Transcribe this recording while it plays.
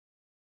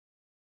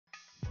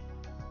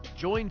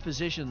Join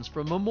physicians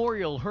from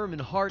Memorial Hermann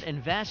Heart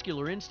and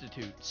Vascular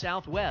Institute,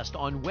 Southwest,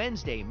 on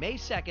Wednesday, May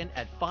 2nd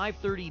at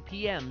 5:30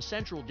 p.m.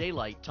 Central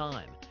Daylight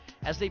Time,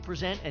 as they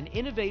present an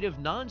innovative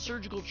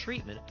non-surgical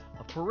treatment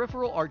of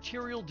peripheral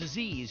arterial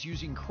disease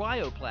using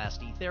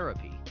CryoPlasty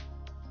Therapy.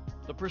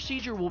 The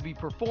procedure will be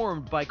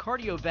performed by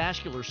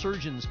cardiovascular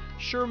surgeons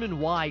Sherman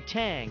Y.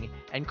 Tang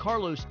and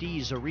Carlos D.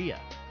 Zaria.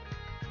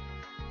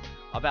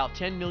 About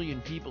 10 million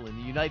people in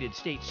the United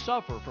States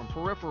suffer from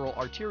peripheral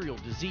arterial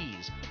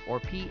disease, or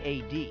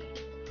PAD.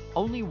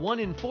 Only 1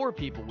 in 4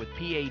 people with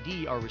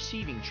PAD are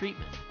receiving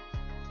treatment.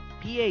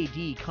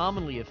 PAD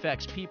commonly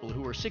affects people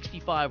who are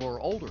 65 or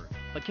older,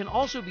 but can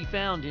also be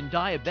found in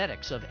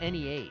diabetics of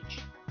any age.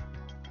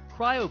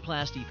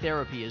 CryoPlasty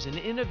therapy is an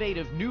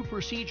innovative new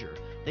procedure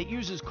that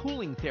uses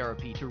cooling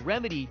therapy to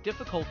remedy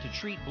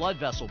difficult-to-treat blood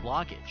vessel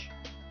blockage.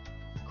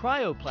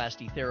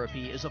 CryoPlasty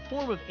therapy is a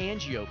form of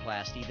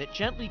angioplasty that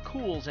gently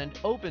cools and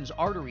opens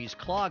arteries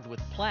clogged with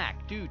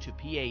plaque due to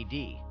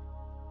PAD.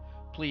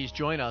 Please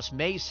join us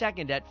May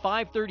 2nd at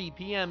 5:30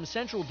 p.m.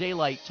 Central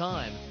Daylight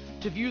Time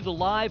to view the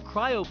live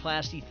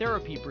CryoPlasty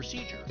therapy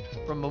procedure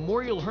from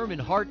Memorial Hermann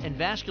Heart and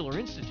Vascular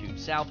Institute,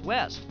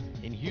 Southwest,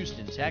 in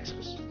Houston,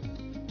 Texas.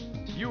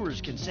 Viewers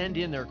can send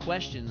in their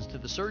questions to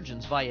the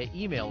surgeons via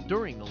email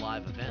during the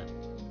live event.